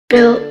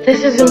Bill,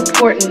 this is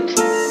important.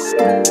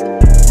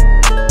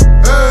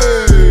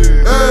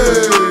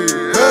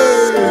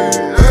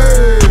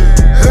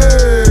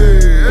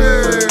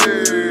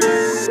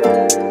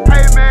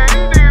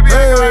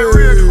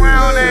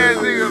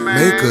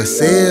 Make a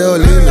sale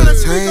in the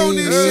tank.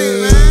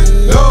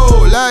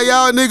 No, like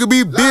y'all nigga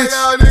be bitch.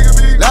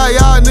 Like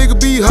y'all nigga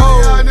be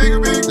hoe.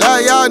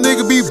 Like y'all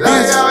nigga be bitch.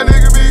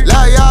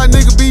 Like y'all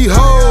nigga be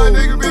hoe.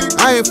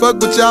 I ain't fuck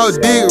with y'all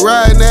dick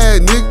riding ass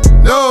nigga.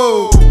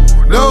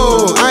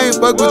 No, I ain't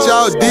fuck with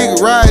y'all dick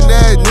riding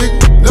ass nigga.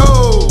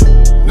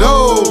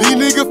 No, these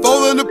niggas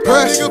fall under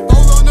pressure.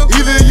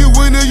 Either you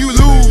win or you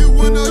lose.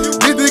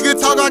 This nigga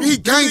talk like he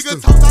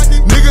gangster.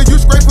 Nigga, you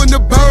scraping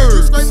the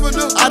birds.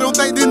 I don't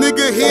think this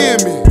nigga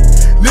hear me.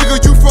 Nigga,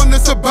 you from the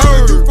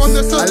suburbs.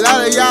 A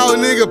lot of y'all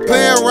nigga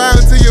playing around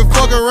till you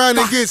fuck around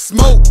and get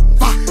smoked.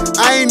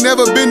 I ain't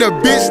never been a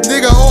bitch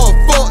nigga or a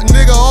fuck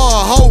nigga or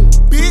a hoe.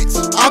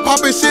 I'm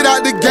popping shit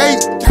out the gate.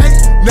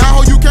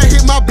 Now you can't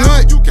hit my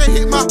blunt.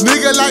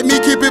 Nigga like me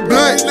keep it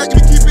blunt.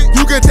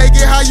 You can take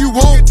it how you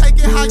want,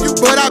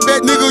 but I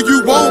bet nigga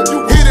you won't.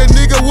 Hit a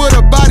nigga with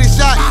a body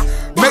shot.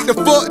 Make the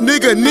fuck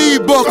nigga knee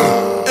buckle.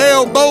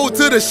 Elbow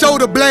to the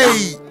shoulder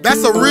blade.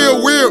 That's a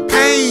real weird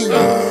pain.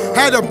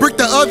 Had a brick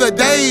the other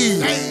day.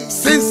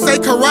 Sensei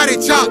karate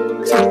chop.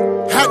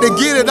 Had to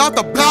get it off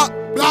the block.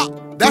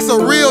 That's a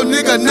real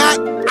nigga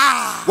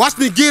knot. Watch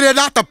me get it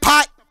out the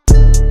pot.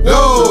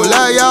 No,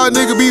 like y'all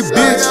nigga be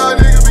bitch.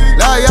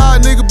 Like y'all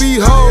nigga be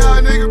hoe.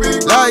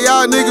 Like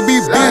y'all nigga be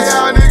bitch.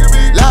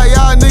 Like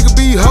y'all nigga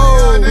be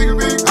hoe.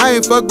 I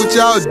ain't fuck with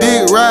y'all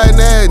dick riding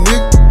ass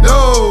nigga.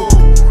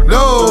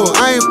 No,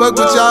 I ain't fuck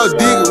with y'all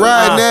dick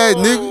riding ass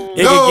nigga.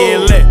 It can get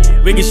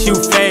lit, we can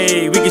shoot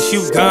fade, we can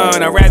shoot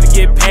gun, I'd rather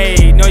get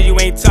paid. No, you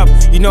ain't tough,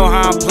 you know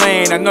how I'm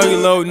playing. I know you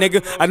little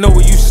nigga, I know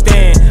where you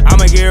stand.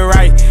 I'ma get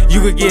right,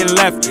 you could get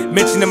left.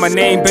 Mentioning my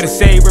name, better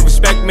say with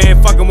respect,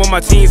 man. Fucking with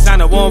my team,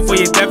 sign a warrant for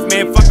your death,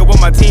 man. Fucking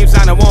with my team,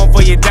 sign a warrant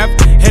for your death.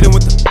 Hitting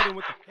with the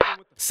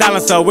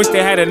silencer, wish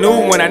they had a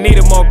new one. I need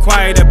it more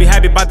quiet. I'd be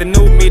happy about the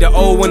new me, the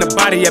old one, the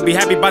body. I'd be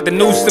happy about the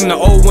new stem, the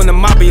old one, the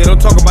mafia.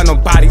 Don't talk about no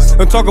bodies,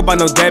 don't talk about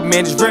no dead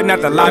man. Just written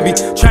out the lobby.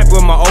 Trapped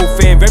with my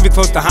old fan, very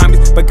close to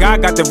homies. But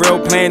God got the real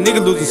plan,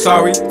 nigga losing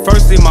sorry.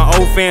 Firstly, my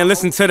old fan,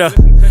 listen to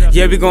the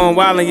yeah, we going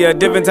wild and yeah,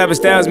 different type of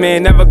styles,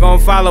 man. Never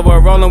gonna follow her.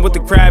 Rolling with the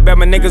crab, bet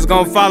my niggas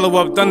gon' follow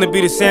up. Thunder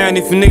be the sound.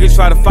 If you niggas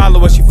try to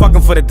follow us, you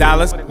fucking for the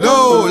dollars.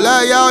 No,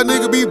 like y'all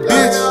nigga be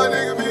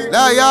bitch.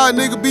 Like y'all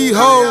nigga be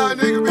hoe.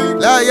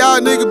 Like y'all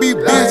nigga be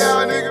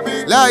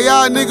bitch. Like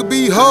y'all nigga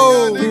be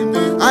hoe.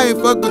 I ain't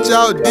fuck with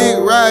y'all dick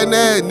riding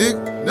ass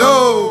nigga.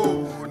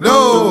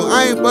 No,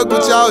 I ain't fuck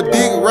with y'all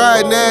dick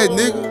riding ass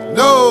nigga.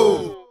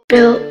 No.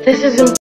 Bill, this is important.